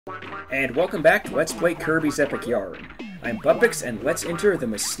And welcome back to Let's Play Kirby's Epic Yarn. I'm Bumpix, and let's enter the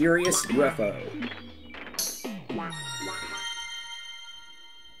mysterious UFO.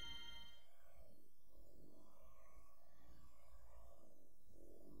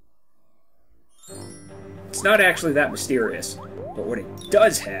 It's not actually that mysterious, but what it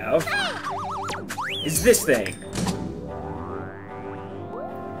does have is this thing.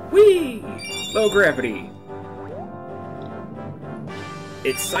 Whee! Low gravity.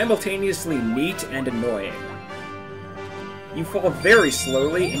 It's simultaneously neat and annoying. You fall very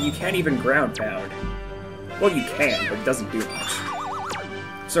slowly, and you can't even ground pound. Well, you can, but it doesn't do much.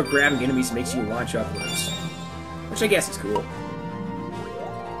 So grabbing enemies makes you launch upwards. Which I guess is cool.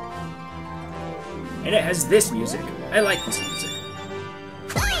 And it has this music. I like this music.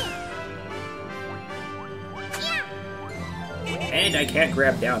 And I can't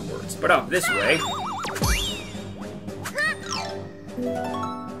grab downwards, but up this way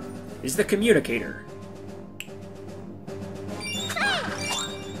is the communicator.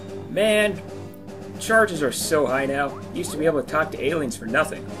 Man, charges are so high now. Used to be able to talk to aliens for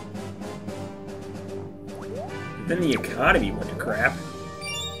nothing. But then the economy went to crap.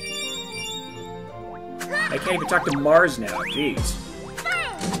 I can't even talk to Mars now, jeez.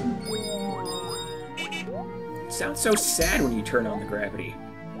 It sounds so sad when you turn on the gravity.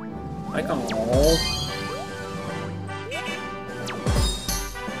 Like, aww.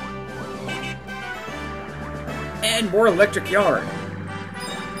 And more electric yarn.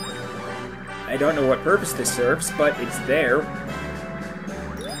 I don't know what purpose this serves, but it's there.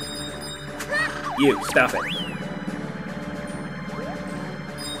 You, stop it.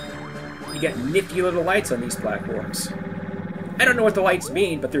 You got nifty little lights on these platforms. I don't know what the lights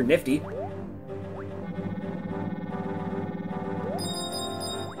mean, but they're nifty.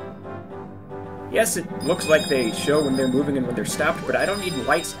 Yes, it looks like they show when they're moving and when they're stopped, but I don't need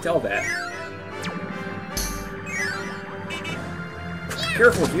lights to tell that.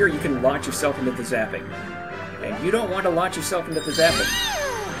 Careful here, you can launch yourself into the zapping. And you don't want to launch yourself into the zapping.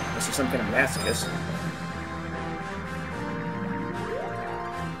 Unless you're some kind of masochist.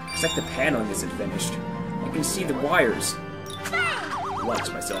 Looks like the paneling isn't finished. I can see the wires.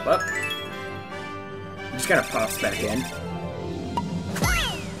 Launch myself up. It just kind of pops back in.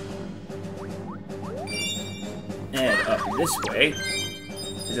 And up this way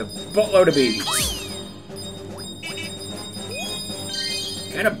is a boatload of beads.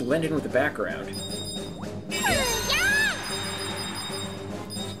 Kind of blend in with the background.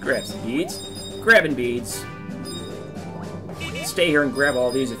 Just grab some beads. Grabbing beads. Stay here and grab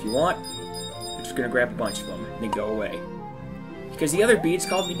all these if you want. I'm just gonna grab a bunch of them and then go away. Because the other beads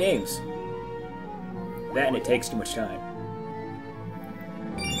called me names. That and it takes too much time.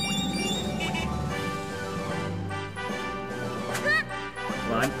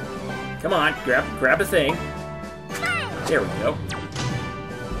 Come on. Come on, grab a thing. There we go.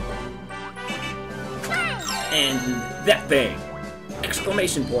 And that thing!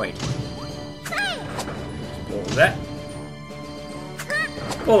 Exclamation point! Pull that.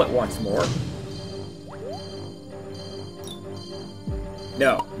 Pull it once more.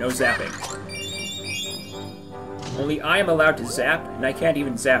 No zapping. Only I am allowed to zap, and I can't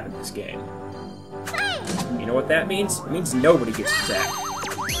even zap in this game. You know what that means? It means nobody gets to zap.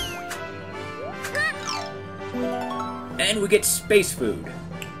 And we get space food.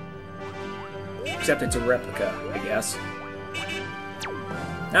 Except it's a replica, I guess.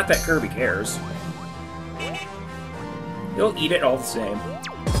 Not that Kirby cares. He'll eat it all the same.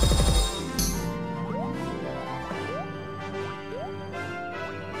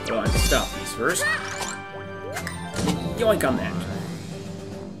 Well, I'm gonna stop these first. Yoink on that.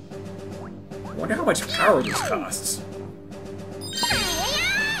 I wonder how much power this costs. Look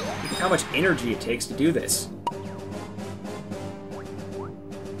at how much energy it takes to do this.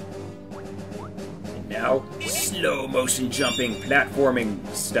 Now, slow motion jumping, platforming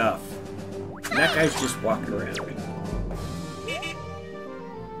stuff. And that guy's just walking around.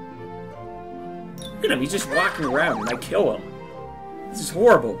 Look at him, he's just walking around and I kill him. This is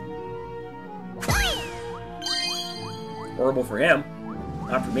horrible. Horrible for him,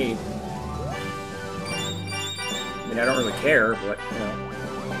 not for me. I mean, I don't really care, but, you know.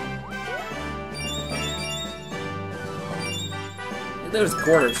 Those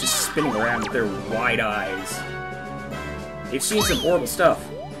corners just spinning around with their wide eyes. They've seen some horrible stuff.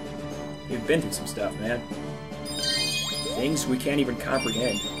 They've been through some stuff, man. Things we can't even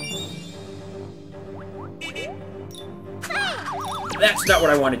comprehend. That's not what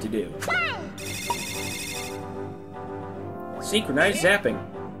I wanted to do. Synchronized zapping.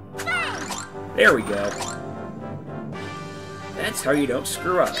 There we go. That's how you don't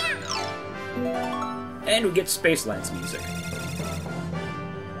screw up. And we get Spacelands music.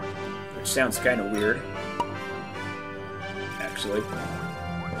 Which sounds kind of weird. Actually.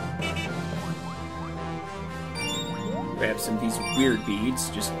 Grab some of these weird beads,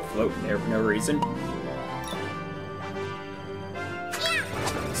 just floating there for no reason.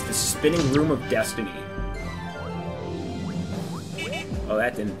 It's the spinning room of destiny. Oh,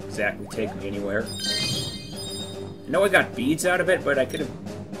 that didn't exactly take me anywhere. I know I got beads out of it, but I could have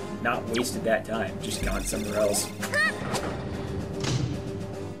not wasted that time, just gone somewhere else.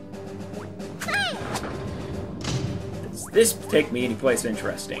 Does this take me anyplace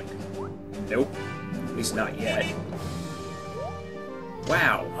interesting? Nope. At least not yet.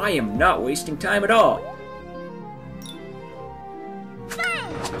 Wow, I am not wasting time at all!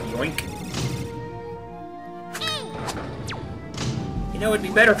 Yoink. You know, it'd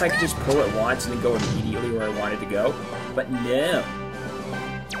be better if I could just pull it once and then go immediately where I wanted to go. But no.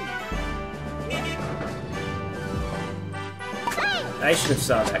 I should have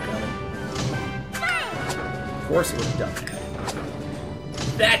saw that coming. Of course it would have done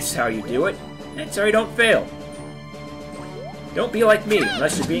that. That's how you do it. That's how you don't fail. Don't be like me,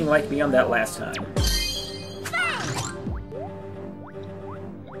 unless you're being like me on that last time.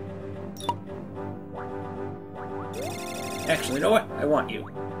 Actually, you know what? I want you.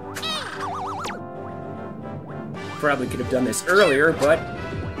 Probably could have done this earlier, but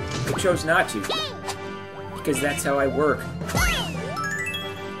I chose not to. Because that's how I work.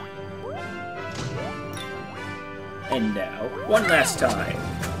 And now, one last time.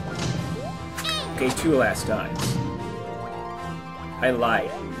 Okay, 2 last times. I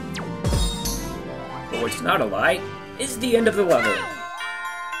lied. But what's not a lie is the end of the level.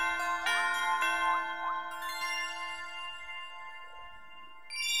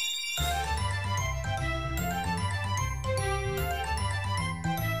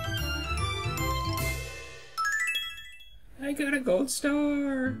 I got a gold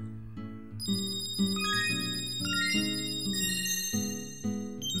star.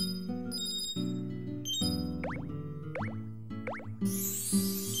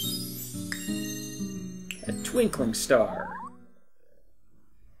 A twinkling star.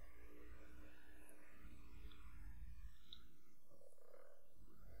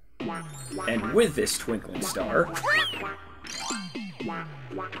 And with this twinkling star,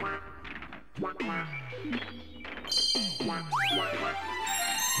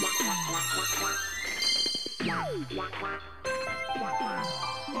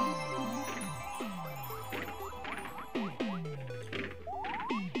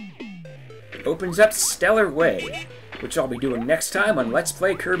 opens up Stellar Way, which I'll be doing next time on Let's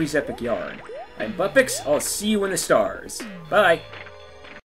Play Kirby's Epic Yarn. I'm Buppix, I'll see you in the stars. Bye!